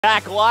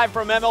Back live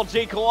from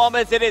MLG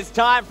Columbus, it is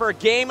time for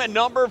game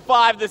number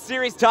 5. The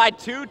series tied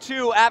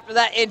 2-2 after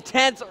that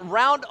intense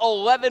round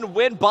 11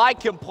 win by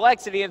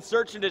compLexity in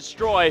Search and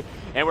Destroy.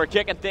 And we're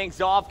kicking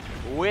things off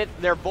with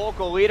their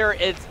vocal leader,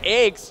 it's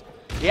Aches.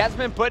 He hasn't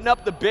been putting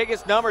up the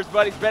biggest numbers,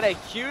 but he's been a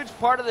huge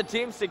part of the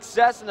team's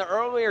success in the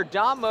earlier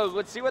Dom mode.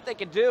 Let's see what they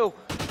can do.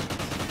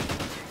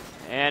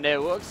 And it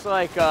looks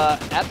like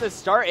at the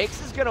start,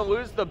 Aches is going to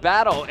lose the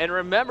battle. And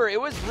remember,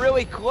 it was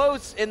really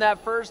close in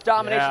that first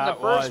domination, the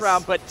first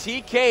round, but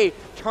TK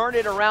turned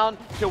it around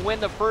to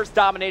win the first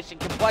domination.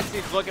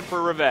 compLexity's looking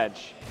for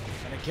revenge.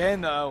 And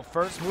again, the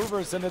first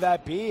movers into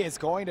that B is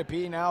going to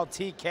be now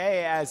TK,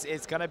 as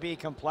it's going to be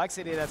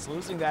compLexity that's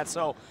losing that.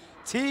 So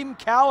Team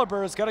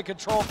Kaliber is going to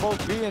control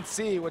both B and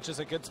C, which is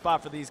a good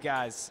spot for these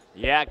guys.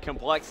 Yeah,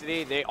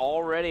 compLexity, they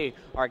already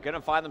are going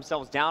to find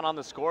themselves down on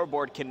the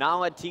scoreboard.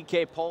 Cannot let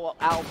TK pull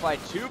out by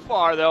too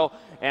far, though.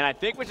 And I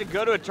think we should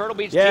go to a Turtle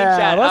Beach team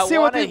chat. Let's see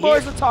what these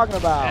boys are talking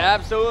about.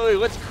 Absolutely.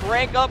 Let's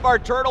crank up our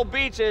Turtle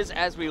Beaches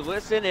as we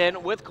listen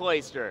in with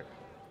Clayster.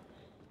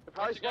 They're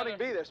probably spawning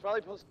B. They're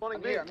probably spawning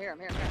B. I'm here.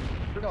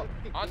 Go.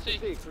 On C.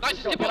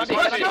 Nice. Get One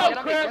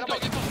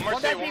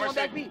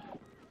back B.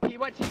 He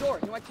went C-door.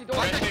 Back at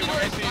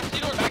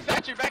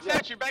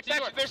you.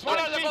 There's one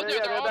on the boat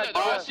there. They're on there.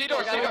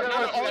 C-door.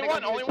 Only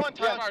one.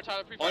 Tyler,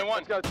 Only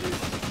one. Let's go, T.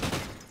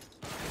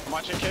 I'm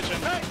watching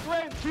kitchen. Nice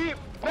win, Team.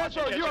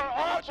 Metro, you are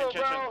awful,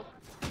 bro.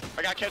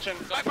 I got kitchen.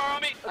 Back bar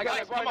on me. I got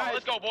it. Come on,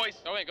 let's go,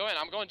 boys. Go in.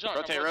 I'm going junk.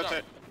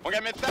 Rotate. One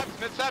guy mid steps.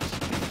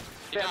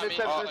 Yeah,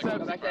 mid-steps.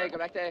 Go back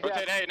to A.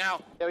 Rotate A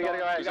now. Yeah, we gotta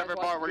go. Use every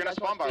bar. We're gonna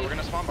spawn bar.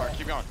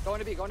 Keep going. Going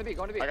to B. I got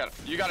it.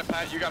 You got it,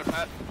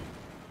 Pat.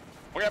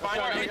 We got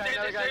behind you.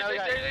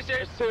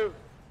 There's two.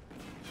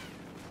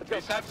 Let's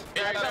go. Steps.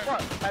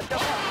 Let's go.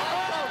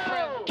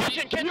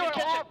 Kitchen. You are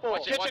awful.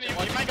 Kitchen, you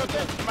might go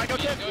tip.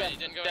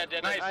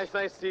 Dead.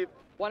 Nice, Steve.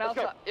 One else.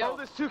 Hold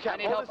this two cap. I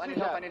need help. I need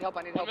help.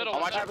 Middle.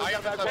 I got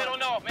middle.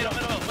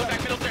 Look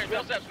back middle stairs.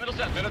 Middle steps.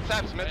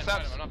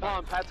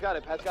 Pat's got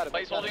it.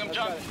 He's holding him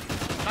jump.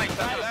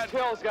 Nice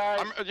kills,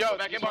 guys. Yo,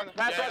 back in bar.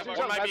 Pat's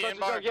might be in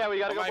bar. Yeah, we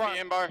gotta go bar. Might be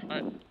in bar.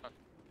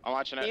 I'm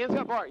watching it. Ian's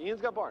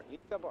got bar.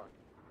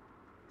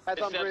 Pat's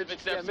on bridge.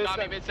 Mid-steps got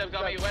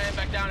me. Way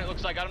back down, it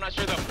looks like. I'm not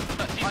sure, though.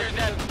 Caesar's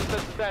dead.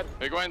 Dead.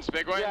 Big wins.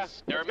 Yeah,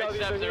 They were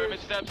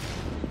mid-steps.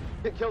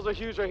 Kills are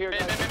huge right here,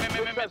 guys.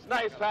 Mid-steps.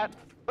 Nice, Pat.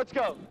 Let's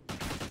go.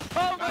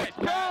 Oh my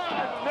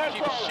God!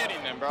 Keep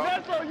shitting them, bro.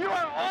 Nestle, you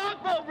are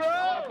awful,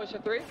 bro! Push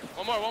a 3.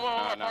 One more.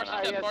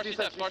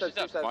 Far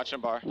steps. Watch him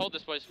bar. Hold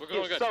this, boys. We're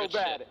going good. So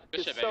bad.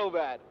 It's so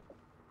bad.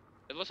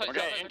 It looks like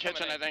in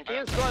kitchen, I think.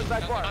 Ian's going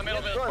back bar.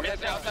 Middle.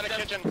 Outside of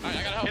kitchen. I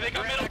gotta help. Here they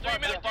come middle. 3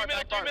 minutes.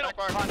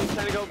 He's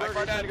trying to go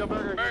burger.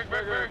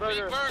 Burger.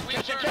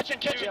 Kitchen.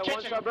 Kitchen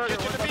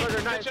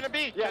to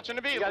B.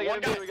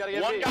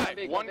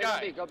 One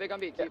guy. Go big on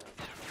B.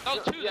 Oh,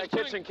 two. Yeah,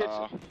 kitchen.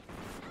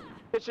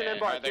 Kitchen and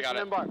bar. They got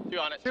it.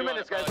 2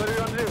 minutes, guys. What are we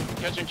gonna do?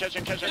 Kitchen. Let's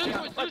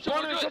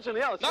go to the kitchen.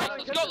 Yeah, let's go.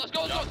 Let's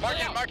go. Mark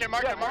it.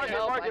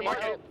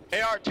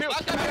 AR 2. AR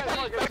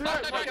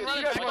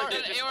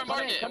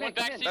market.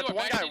 That's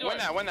one guy.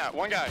 Win that.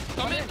 One guy.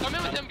 Come in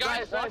with him,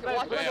 guys. It's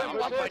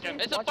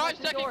a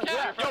 5-second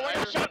cap. Yo,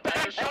 wait, shot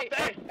there.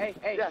 Hey.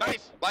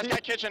 Nice. Last guy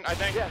kitchen, I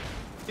think. Yeah.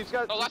 He's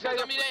got. Last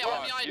guy's on me. He's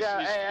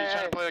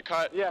trying to play the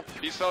cut. Yeah.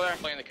 He's still there.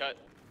 Playing the cut.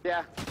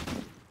 Yeah.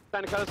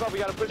 Trying to cut us off. We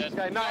gotta push this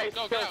guy. Nice.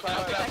 Go.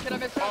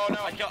 Oh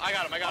no. I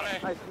got him.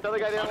 Nice. Another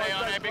guy down.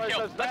 Big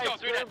kill. Let's go.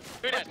 3 dead.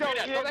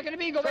 Go back in the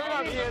B.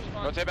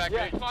 Rotate back.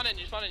 Yeah. You're fine.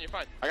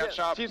 I got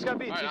shop. She's got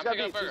B.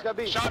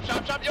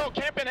 Shop. Yo,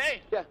 camping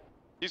A. Yeah.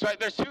 He's right.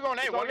 There's 2 going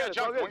A. One guy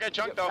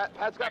junk though.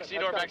 Pat's got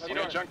Back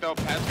C-door. Junk though.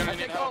 Pat's gonna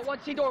need help. One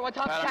C-door. One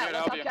top cat.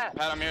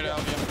 Pat, I'm here to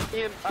help you.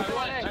 Ian. I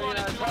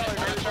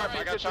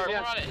got sharp.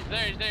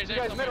 There's. You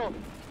guys middle.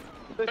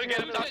 Ian,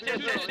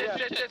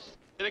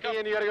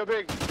 you gotta go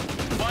big.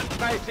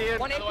 Nice, Ian.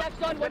 One A-steps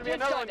done. One kit's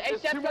done.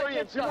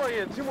 A-steps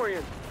done. 2 more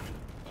Ian.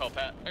 Oh,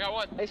 Pat. I got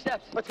one.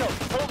 A-steps. Let's go.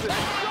 Hold it.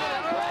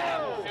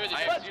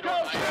 Let's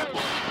go.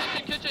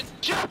 Kitchen.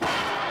 Junk.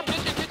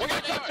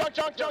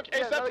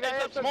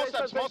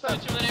 A-steps. Small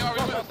steps.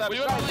 We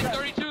went for like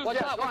 32. One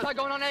shot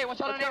going on A. One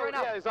shot on A right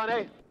now. Yeah, he's on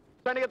A.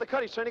 Trying to get the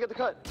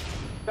cut.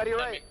 Got you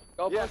right.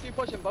 Go. Both you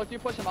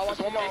push him. I'll watch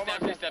one more.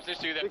 Big steps. There's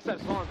 2 there. Big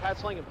steps. Come on, Pat,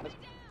 sling him.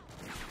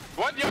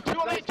 One. Yo, 2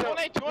 on A.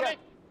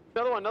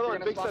 Another one.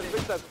 Big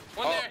steps.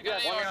 One there.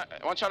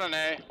 One shot on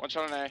A.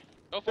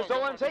 Go for Just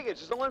don't let him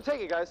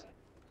take it. Guys.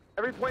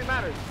 Every point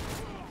matters.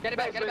 Get it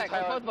back.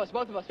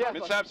 Both of us. Yeah.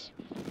 Mid steps.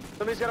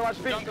 Somebody's gotta watch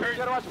B. Somebody's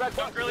gotta watch back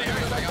bar. Dunk really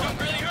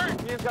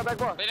hurt. Ian's got back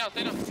bar. Stay down.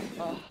 They're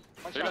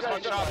just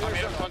one chop. I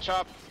made him one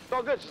chop. It's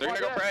all good. They're gonna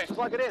go for A. Just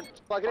lock it in.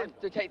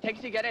 Take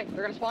C, get A.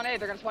 They're gonna spawn A.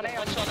 One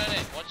shot on A.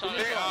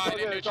 I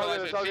didn't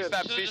neutralize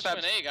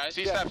it.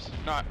 C steps.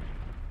 Not.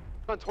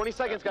 Come on, 20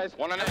 seconds, guys.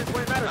 One on A. Every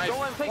point matters. Nice. Don't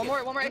let them take it.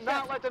 One more. Do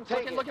not let them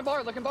take it. Looking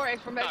bar. Ace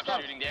from back.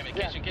 Stop shooting, damn it.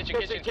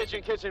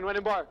 Kitchen.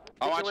 Winning bar.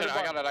 I'll watch it.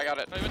 I got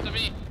it. Wait, to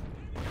me.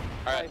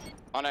 Alright.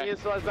 On A. Ian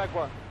still has back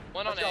bar.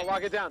 One on Let's go.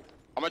 Lock it down.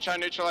 I'm gonna try to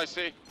neutralize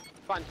C.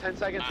 Fine, 10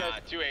 seconds,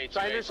 guys. 2-8.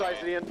 Try and neutralize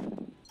it,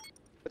 Ian.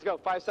 Let's go.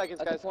 5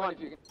 seconds, guys. Come on.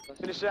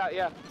 Finish it out.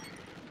 Yeah.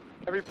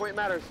 Every point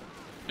matters.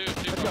 Let's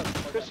go.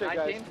 Good shit,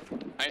 guys.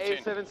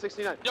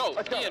 8769. Yo,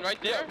 Ian, right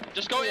there.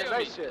 Just go A with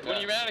nice me. shit.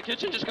 When you ran out of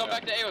kitchen, just come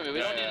back to A with me. We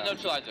don't need to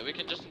neutralize it. We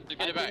can just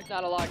get it back. 19's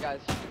not a lot, guys.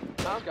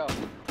 Let's go.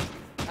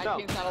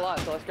 19's not a lot,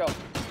 so let's go.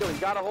 Yo, we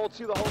gotta hold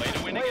 2 the whole time.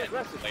 to win Play again.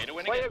 aggressive. Play to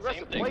win Play again.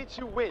 aggressive. Same Play thing.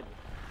 to win.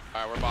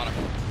 All right, we're bottom.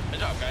 Good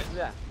job, guys.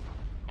 Yeah.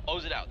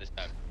 Close it out this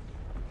time.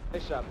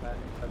 Nice shot, Pat.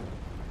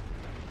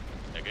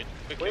 They're good.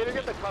 Good Way to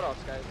kills. get the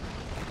cutoffs, guys.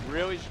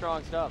 Really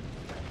strong stuff.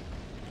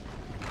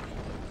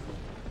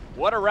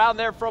 What a round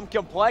there from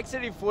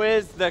compLexity,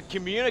 Fwiz. The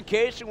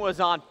communication was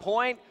on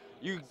point.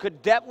 You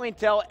could definitely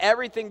tell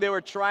everything they were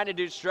trying to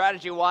do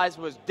strategy-wise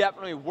was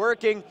definitely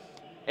working.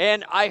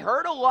 And I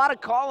heard a lot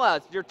of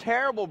call-outs. You're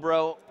terrible,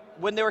 bro,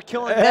 when they were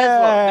killing Neslo.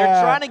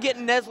 They're trying to get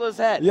in Neslo's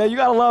head. Yeah, you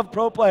gotta love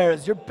pro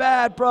players. You're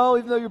bad, bro,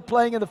 even though you're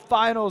playing in the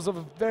finals of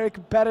a very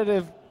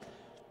competitive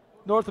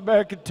North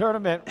American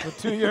tournament with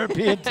 2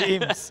 European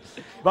teams.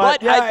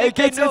 But yeah, I think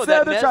they know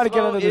that they're trying to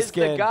get under Neslo the is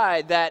skin. the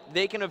guy that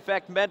they can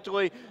affect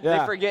mentally. Yeah.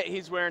 They forget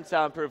he's wearing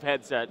soundproof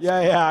headsets.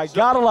 Yeah,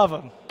 gotta love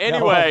him.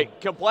 Anyway,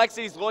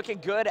 compLexity's looking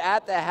good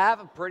at the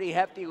half. A pretty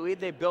hefty lead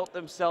they built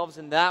themselves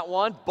in that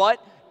one. But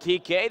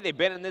TK, they've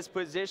been in this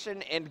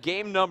position in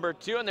game number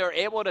 2, and they were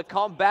able to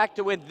come back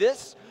to win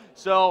this.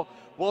 So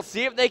we'll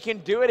see if they can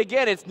do it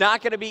again. It's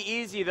not going to be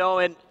easy, though.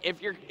 And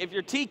if you're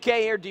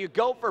TK here, do you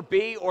go for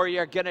B, or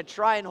you're going to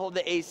try and hold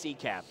the AC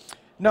cap?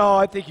 No,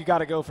 I think you got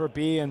to go for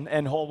B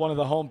and hold one of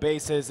the home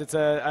bases.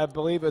 I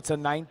believe it's a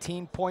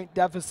 19-point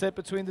deficit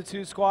between the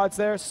 2 squads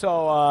there,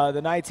 so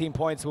the 19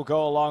 points will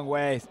go a long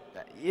way.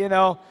 You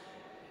know,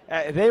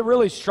 they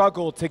really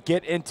struggled to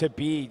get into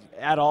B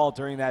at all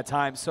during that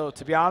time. So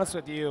to be honest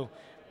with you,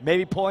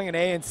 maybe pulling an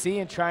A and C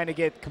and trying to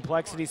get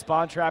compLexity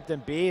spawn trapped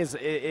in B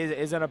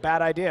isn't a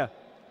bad idea.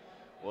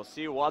 We'll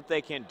see what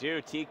they can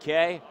do.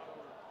 TK,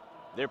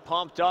 they're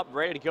pumped up,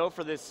 ready to go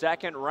for this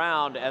second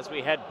round as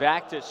we head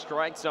back to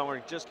strike zone. We're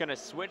just going to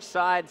switch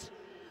sides.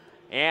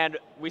 And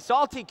we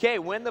saw TK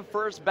win the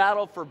first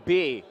battle for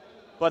B,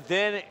 but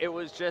then it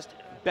was just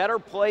better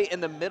play in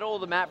the middle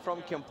of the map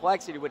from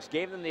compLexity, which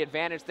gave them the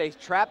advantage. They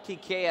trapped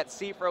TK at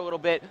C for a little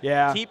bit.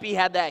 Yeah. TP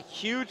had that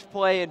huge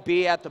play in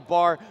B at the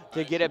bar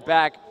to get it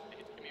back.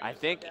 I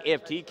think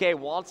if TK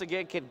once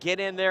again can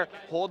get in there,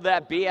 hold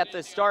that B at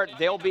the start,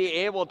 they'll be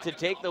able to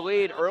take the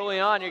lead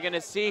early on. You're going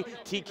to see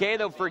TK,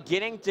 though,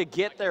 forgetting to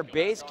get their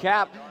base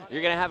cap.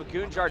 You're going to have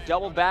Goonjar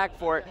double back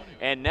for it,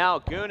 and now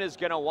Goon is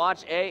going to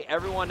watch A.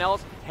 Everyone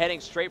else heading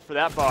straight for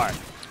that bar.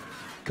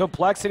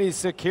 compLexity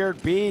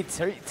secured B.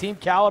 Team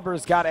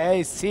Kaliber's got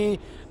A. C,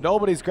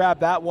 nobody's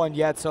grabbed that one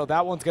yet, so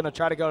that one's going to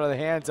try to go to the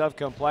hands of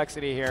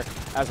compLexity here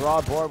as we're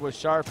on board with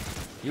Sharp.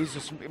 He's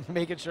just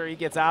making sure he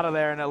gets out of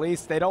there, and at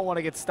least they don't want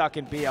to get stuck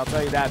in B, I'll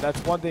tell you that.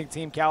 That's one thing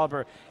Team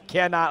Kaliber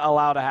cannot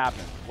allow to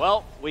happen.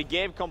 Well, we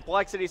gave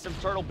compLexity some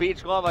Turtle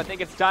Beach love. I think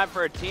it's time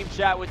for a team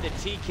chat with the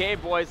TK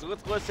boys.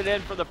 Let's listen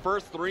in for the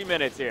first 3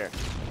 minutes here.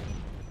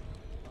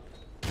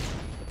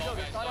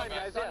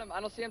 I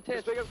don't see him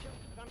tits.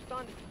 I'm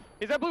stunned.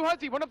 He's at blue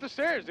huts. He went up the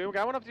stairs, dude.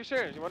 Guy went up the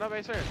stairs. He went up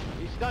A stairs.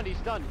 He's stunned. He's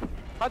stunned.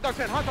 Hot dog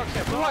stand. Hot dog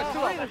stand. Blue huts.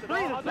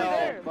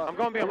 I'm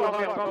going B. I'm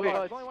going B.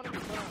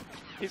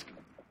 He's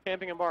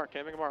camping in bar.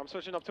 Camping in bar. I'm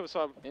switching up to a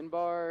sub. In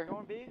bar.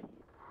 Going B.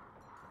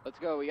 Let's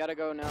go. We gotta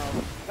go now.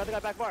 I got the guy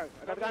back bar.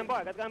 I got the guy in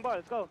bar.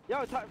 Let's go.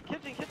 Yo,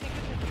 kitchen.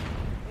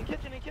 In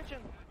kitchen.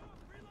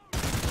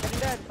 Getting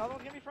dead. Another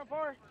one, give me front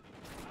bar.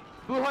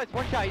 Blue huts.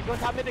 One shot. He's going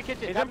top mid to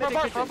kitchen. He's in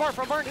front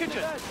bar and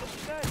kitchen.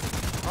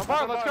 Front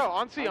bar. Let's go.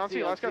 On C.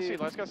 Let's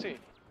go C.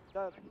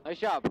 Nice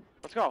job.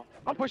 Let's go.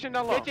 I'm pushing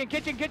down low. Kitchen.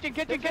 Kitchen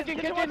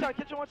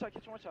one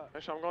shot.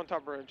 Nice shot. I'm going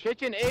top bridge.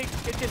 Kitchen egg.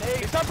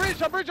 Hey,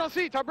 top bridge on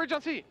C. Top bridge.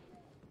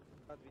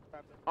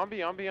 On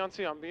B on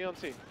C.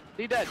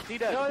 C dead.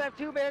 No, that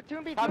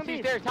 2B. Top C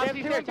stairs.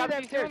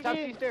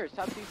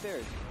 Top C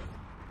stairs.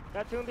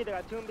 Got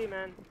 2B,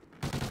 man.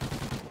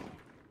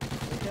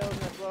 Kills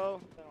and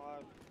slow.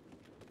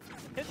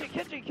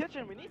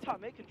 Kitchen. We need top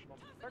mid control.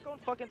 Start going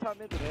fucking top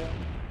mid today.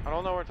 I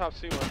don't know where top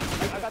C was.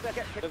 I got that.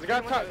 There's a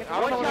guy top.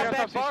 I don't know where they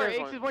got top C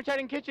stairs. Ace is one shot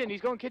in kitchen.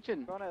 He's going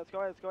kitchen. Let's go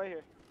right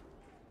here.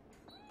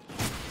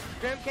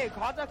 Grim K,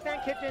 hot dog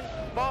stand, kitchen,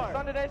 bar. He's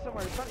on today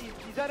somewhere.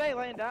 He's at A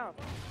laying down.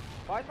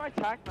 Why is my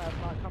tac map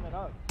not coming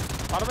up?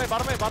 Bottom A.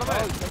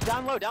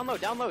 Oh, down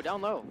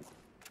low.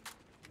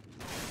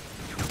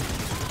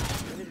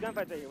 When these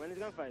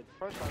gunfights.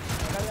 First one.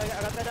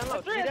 I got that down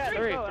low. Three.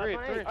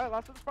 Alright,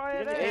 last one's probably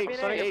at A.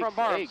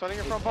 I'm starting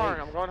in front bar.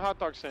 I'm going hot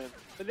dog stand.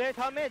 There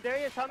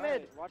he is, top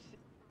mid.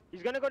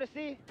 He's gonna go to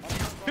C.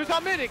 Two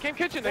top mid, it came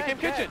kitchen. I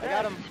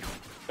got him.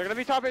 They're gonna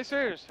be top A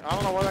stairs. I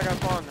don't know where that guy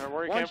spawned or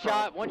where he came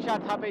from. One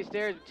shot, top A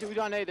stairs. Two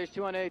on A. There's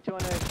two on A.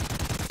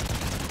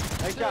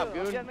 Nice job,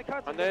 Goon.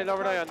 I'm dead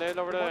over there.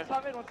 One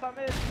top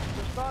mid.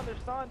 They're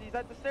stunned. He's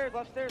at the stairs,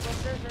 left stairs. I'm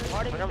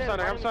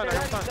stunned. I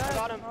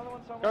got him.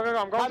 Go.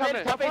 I'm going top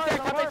mid. Top A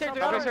stairs.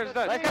 Top A stairs.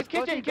 Let's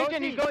go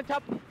kitchen. He's going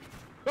top.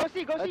 Go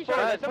see, That's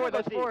short.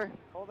 that's four.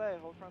 Hold A,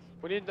 hold front.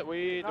 We need the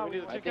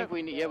two I think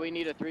we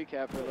need a 3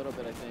 cap for a little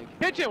bit, I think.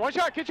 Kitchen, one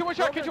shot. Focus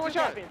on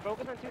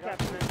 2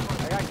 caps, and then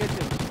I got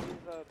kitchen.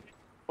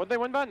 What'd they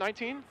win by?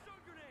 19?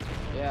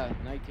 Yeah,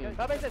 19.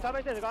 Top base, I got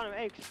him.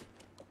 Eggs.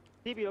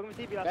 TB, look at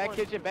me TB. Last Back one.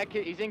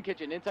 kitchen, he's in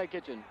kitchen, inside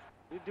kitchen.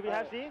 Do we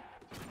have C? Yeah.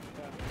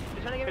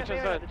 They're trying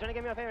to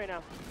get me a fade right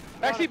now.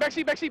 Back C,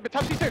 but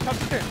top C stairs.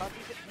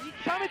 He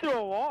shot me through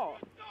a wall.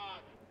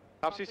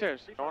 Top C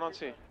stairs. Going on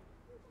C.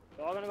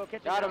 They're all gonna go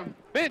kitchen. Got now. him.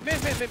 Mid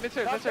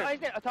stairs. Top A.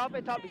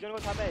 He's gonna go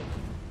top A.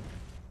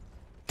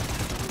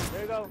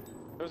 There you go.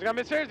 There's a guy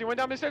mid stairs. He went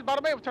down mid stairs,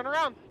 bottom A. Turn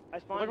around. I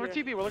We're spawned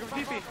looking here. for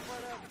TP.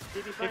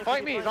 TB He flank,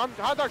 fight TB me. He's flank.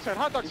 on hot dog stand.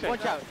 One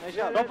shot, nice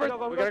shot. Go for it.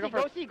 We gotta go for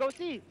it. Go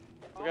see.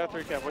 We got a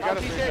 3 cap. We got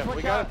a 3 cap.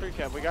 We got a 3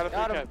 cap. We got a 3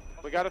 cap.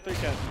 We got a 3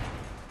 cap.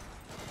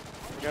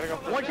 We gotta go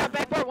for it. One shot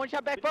back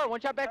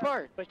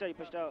bar.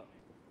 Pushed out.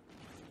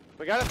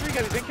 We got a 3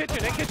 cap. He's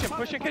in kitchen.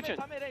 Push in kitchen.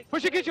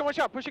 Push in kitchen. One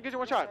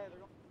shot.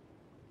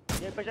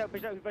 Yeah, push out.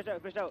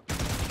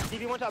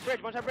 TV one shot bridge.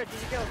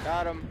 TV kills.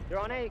 Got him. You're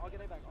on A.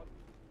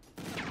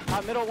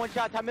 Top middle, one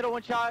shot.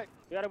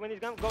 We gotta win these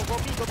guns. Go B,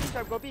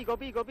 sharp. Go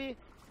B.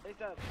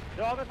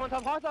 They're all one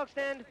top hot dog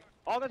stand.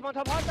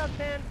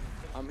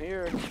 I'm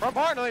here. Front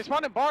bar. No, they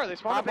spawned in bar.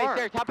 Top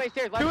A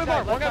stairs. Two in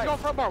bar. One guy's going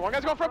front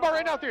bar.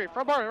 right now,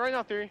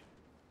 Theory.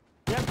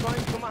 Yep,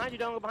 go behind you,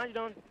 Don.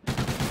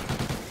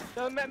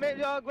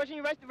 Glitching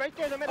you right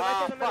there in the middle.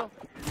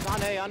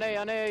 He's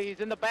on A. He's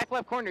in the back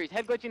left corner. He's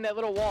head glitching that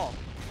little wall.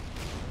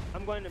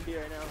 I'm going to B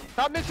right now.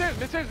 Top mid stairs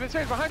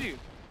behind you.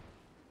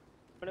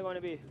 I'm gonna go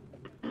to B.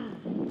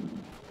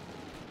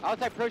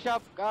 Outside pro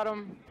shop, got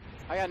him.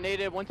 I got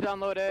native, went to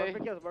download A.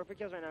 Work for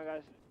kills right now,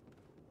 guys.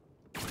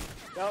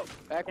 Go.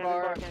 Back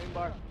Cannon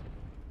bar.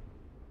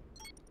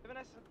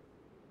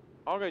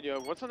 All good, yo.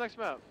 What's the next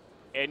map?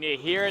 And you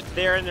hear it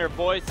there in their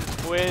voices,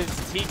 Quiz.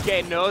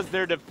 TK knows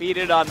they're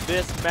defeated on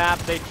this map.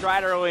 They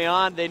tried early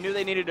on. They knew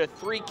they needed a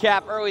 3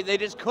 cap early. They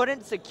just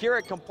couldn't secure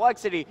it.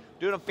 compLexity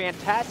doing a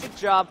fantastic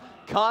job,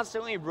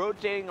 constantly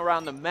rotating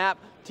around the map.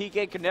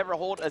 TK could never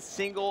hold a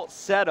single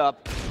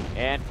setup.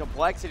 And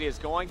compLexity is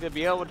going to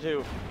be able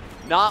to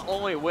not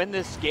only win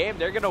this game,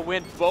 they're going to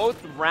win both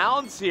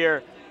rounds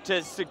here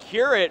to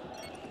secure it.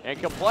 And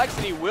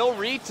compLexity will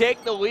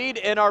retake the lead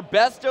in our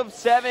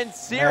best-of-7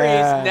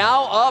 series,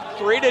 now up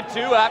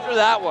 3-2 after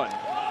that one.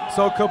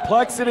 So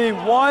compLexity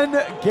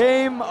 1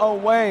 game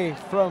away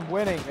from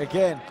winning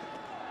again.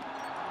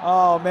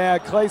 Oh man,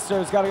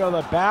 Clayster's got to go to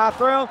the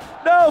bathroom.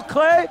 No,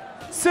 Clay,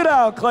 sit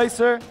down,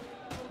 Clayster.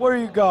 Where are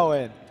you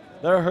going?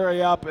 They'll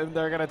hurry up and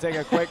they're going to take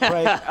a quick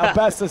break. A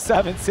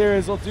best-of-7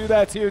 series will do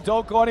that to you.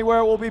 Don't go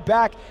anywhere. We'll be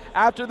back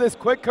after this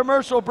quick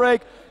commercial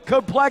break.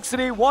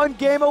 compLexity 1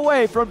 game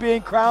away from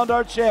being crowned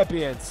our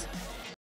champions.